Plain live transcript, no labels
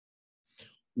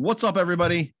What's up,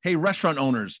 everybody? Hey, restaurant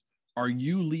owners, are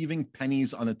you leaving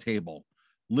pennies on the table?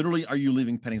 Literally, are you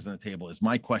leaving pennies on the table is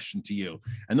my question to you.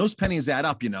 And those pennies add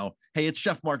up, you know. Hey, it's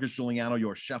Chef Marcus Guiliano,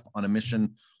 your chef on a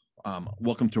mission.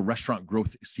 Welcome to Restaurant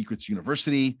Growth Secrets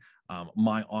University,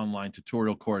 my online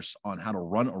tutorial course on how to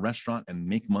run a restaurant and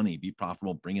make money, be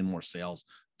profitable, bring in more sales,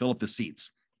 fill up the seats.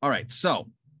 All right, so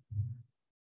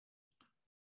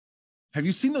have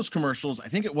you seen those commercials? I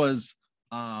think it was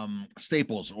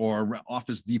Staples or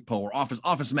Office Depot or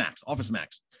Office Max,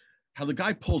 how the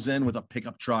guy pulls in with a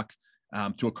pickup truck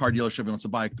to a car dealership. He wants to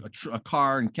buy a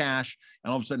car in cash.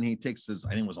 And all of a sudden he takes his,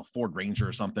 I think it was a Ford Ranger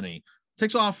or something. And he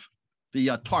takes off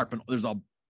the tarp and there's a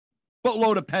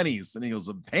boatload of pennies. And he goes,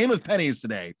 paying with pennies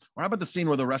today. Or how about the scene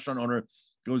where the restaurant owner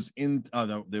goes in,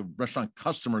 the restaurant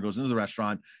customer goes into the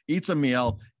restaurant, eats a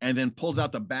meal, and then pulls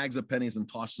out the bags of pennies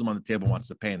and tosses them on the table, wants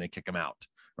to pay, and they kick him out,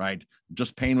 right?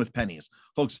 Just paying with pennies.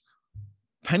 Folks,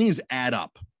 pennies add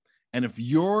up. And if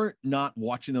you're not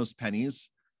watching those pennies,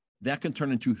 that can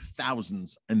turn into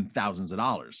thousands and thousands of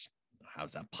dollars.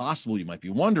 How's that possible? You might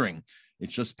be wondering.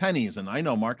 It's just pennies. And I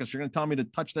know, Marcus, you're going to tell me to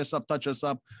touch this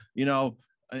up, you know,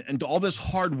 and all this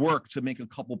hard work to make a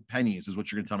couple pennies is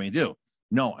what you're going to tell me to do.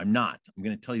 No, I'm not. I'm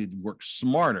going to tell you to work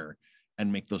smarter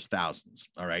and make those thousands.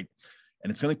 All right.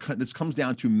 And this comes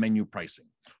down to menu pricing.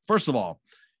 First of all,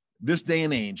 this day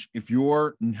and age, if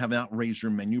you have not raised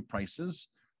your menu prices,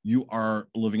 you are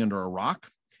living under a rock,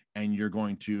 and you're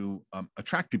going to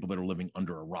attract people that are living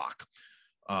under a rock.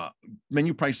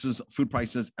 Menu prices, food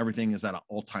prices, everything is at an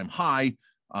all-time high.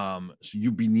 So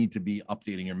you need to be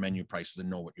updating your menu prices and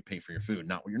know what you pay for your food,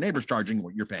 not what your neighbor's charging,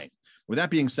 what you're paying. With that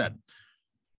being said,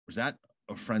 was that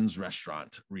a friend's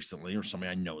restaurant recently, or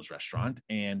somebody I know's restaurant,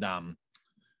 and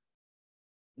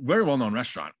very well-known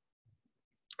restaurant.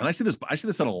 And I see this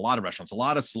at a lot of restaurants, a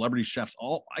lot of celebrity chefs.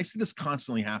 I see this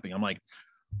constantly happening. I'm like,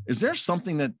 is there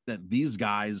something that these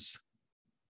guys,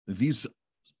 these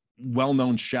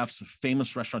well-known chefs,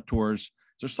 famous restaurateurs, is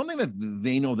there something that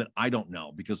they know that I don't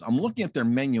know? Because I'm looking at their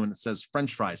menu and it says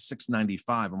French fries, $6.95.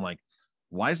 I'm like,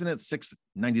 why isn't it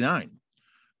 $6.99?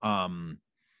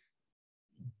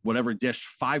 Whatever dish,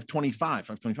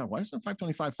 $5.25. Why isn't it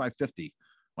 $5.25, $5.50?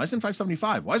 Why isn't it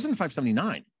 $5.75? Why isn't it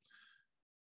 $5.79?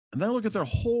 And then I look at their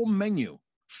whole menu.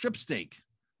 Strip steak,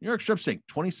 New York strip steak,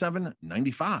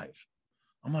 $27.95.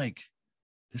 I'm like,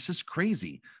 this is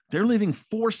crazy. They're leaving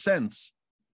 4 cents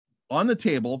on the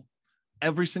table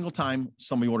every single time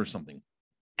somebody orders something.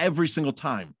 Every single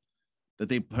time that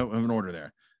they have an order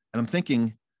there. And I'm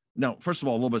thinking, no, first of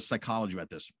all, a little bit of psychology about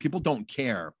this. People don't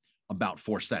care about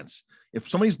 4 cents. If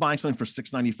somebody's buying something for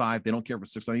 $6.95, they don't care if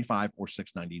it's $6.95 or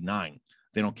 $6.99.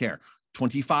 They don't care.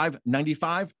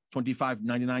 $25.95,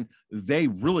 $25.99. They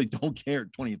really don't care.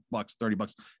 $20,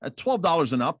 $30. At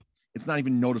 $12 and up, it's not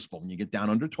even noticeable. When you get down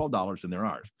under $12, then they're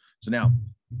ours. So now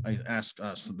I asked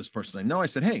this person I know, I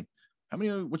said, hey,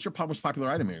 what's your most popular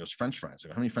item here? He goes, French fries. I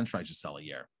go, how many French fries you sell a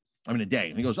day?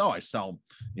 And he goes, I sell,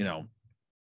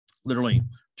 literally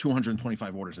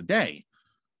 225 orders a day.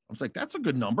 I was like, that's a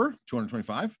good number.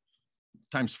 225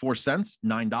 times 4 cents,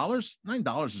 $9.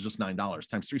 $9 is just $9 times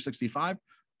 365,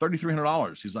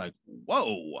 $3,300. He's like,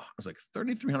 whoa. I was like,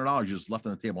 $3,300 you just left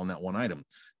on the table on that one item.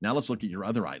 Now let's look at your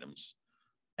other items.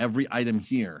 Every item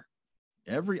here,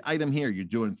 you're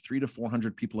doing 300 to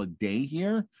 400 people a day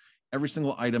here. Every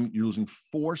single item, you're losing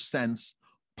 4 cents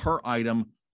per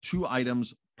item, 2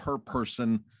 items per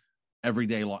person every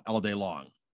day, all day long.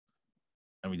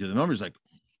 And we did the numbers like,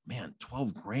 man,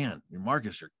 12 grand.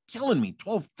 Marcus, you're killing me.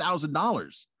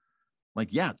 $12,000. Like,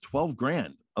 yeah, 12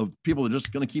 grand of people are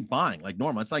just going to keep buying like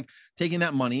normal. It's like taking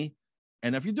that money.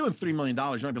 And if you're doing $3 million,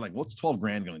 you might be like, what's 12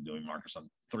 grand going to do, Marcus, on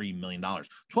 $3 million?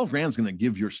 12 grand is going to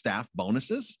give your staff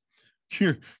bonuses,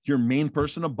 your main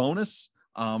person a bonus,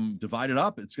 divide it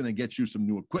up. It's going to get you some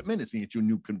new equipment. It's going to get you a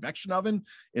new convection oven.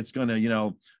 It's going to,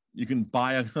 you can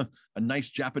buy a nice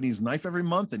Japanese knife every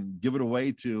month and give it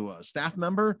away to a staff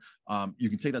member. You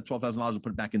can take that $12,000 and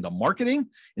put it back into marketing,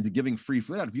 into giving free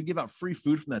food out. If you give out free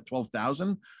food from that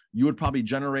 $12,000, you would probably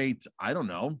generate, I don't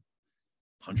know,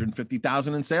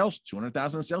 $150,000 in sales,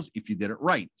 $200,000 in sales if you did it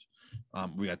right.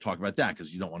 We got to talk about that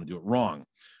because you don't want to do it wrong.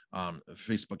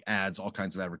 Facebook ads, all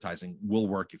kinds of advertising will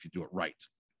work if you do it right.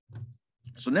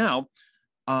 So now,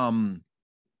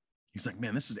 he's like,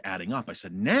 man, this is adding up. I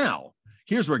said, now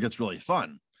here's where it gets really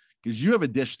fun, because you have a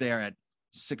dish there at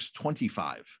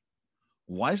 $6.25.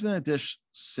 Why isn't that dish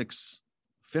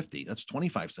 $6.50? That's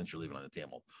 25 cents you're leaving on the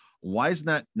table. Why isn't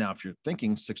that, now if you're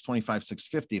thinking $6.25,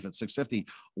 $6.50, if it's $6.50,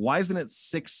 why isn't it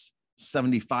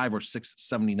 $6.75 or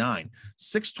 $6.79?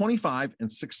 $6.25 and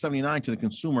 $6.79 to the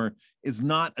consumer is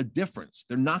not a difference.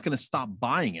 They're not going to stop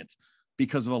buying it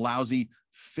because of a lousy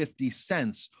 50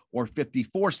 cents or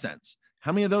 54 cents.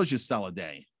 How many of those you sell a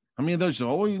day? How many of those?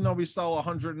 Oh, we sell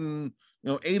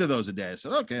 108 of those a day. I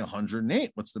said, okay,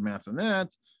 108. What's the math on that?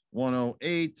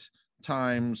 108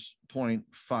 times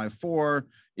 0.54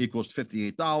 equals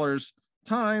 $58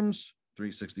 times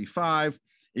 365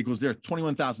 equals there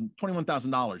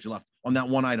 $21,000 you left on that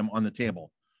one item on the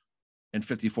table and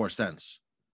 54 cents.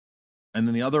 And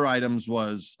then the other items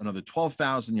was another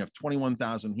 12,000. You have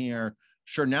 21,000 here.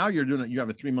 Sure, now you have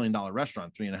a $3 million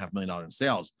restaurant, $3.5 million in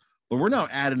sales. But we're now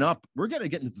adding up. We're going to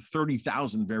get into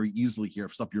 30,000 very easily here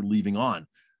of stuff you're leaving on.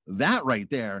 That right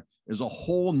there is a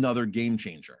whole nother game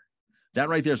changer. That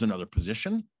right there is another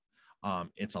position.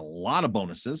 It's a lot of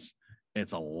bonuses.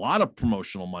 It's a lot of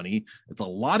promotional money. It's a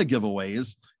lot of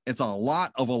giveaways. It's a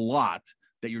lot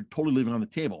that you're totally leaving on the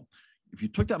table. If you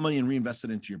took that money and reinvested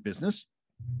into your business,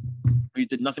 or you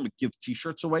did nothing but give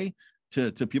t-shirts away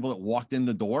to people that walked in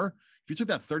the door, if you took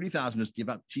that 30,000, just give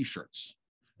out t-shirts.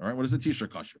 All right, what does a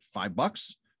t-shirt cost you?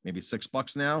 $5, maybe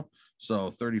 $6 now.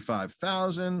 So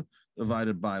 35,000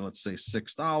 divided by, let's say,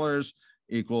 $6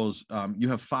 equals, you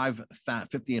have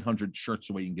 5,800 shirts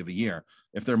away you can give a year.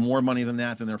 If they're more money than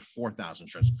that, then they're 4,000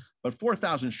 shirts. But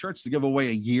 4,000 shirts to give away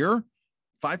a year,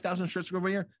 5,000 shirts to give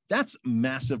away a year, that's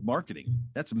massive marketing.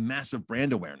 That's massive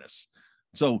brand awareness.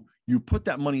 So you put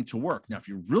that money to work. Now, if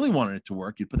you really wanted it to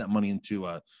work, you put that money into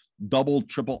a double,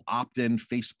 triple opt-in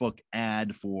Facebook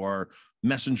ad for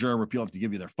Messenger, where people have to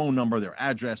give you their phone number, their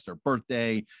address, their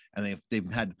birthday, and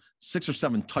they've had 6 or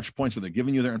 7 touch points where they're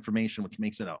giving you their information, which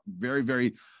makes it a very,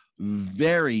 very,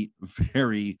 very,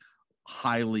 very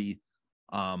highly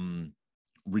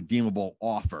redeemable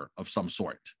offer of some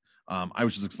sort. I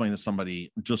was just explaining to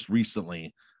somebody just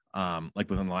recently, like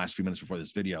within the last few minutes before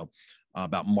this video,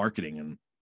 about marketing and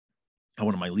how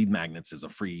one of my lead magnets is a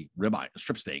free ribeye, a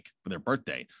strip steak for their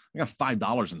birthday. I got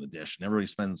 $5 in the dish, and everybody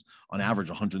spends on average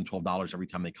 $112 every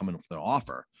time they come in with their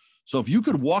offer. So if you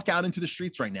could walk out into the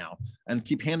streets right now and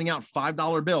keep handing out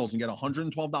 $5 bills and get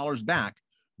 $112 back,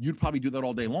 you'd probably do that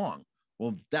all day long.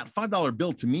 Well, that $5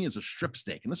 bill to me is a strip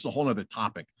steak. And this is a whole other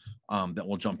topic that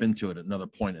we'll jump into at another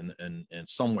point in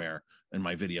somewhere in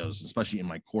my videos, especially in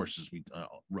my courses,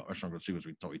 Restaurant Growth Secrets,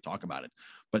 we talk about it.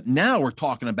 But now we're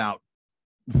talking about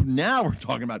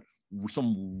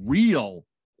some real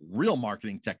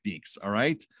marketing techniques. All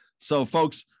right. So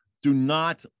folks, do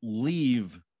not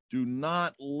leave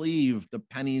the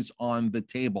pennies on the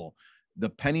table. The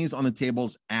pennies on the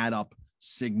tables add up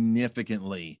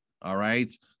significantly. All right.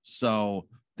 So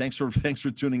thanks for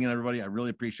tuning in, everybody. I really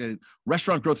appreciate it.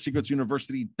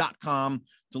 RestaurantGrowthSecretsUniversity.com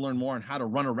to learn more on how to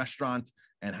run a restaurant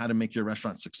and how to make your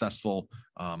restaurant successful,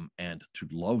 and to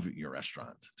love your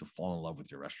restaurant, to fall in love with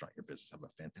your restaurant, your business, have a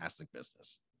fantastic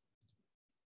business.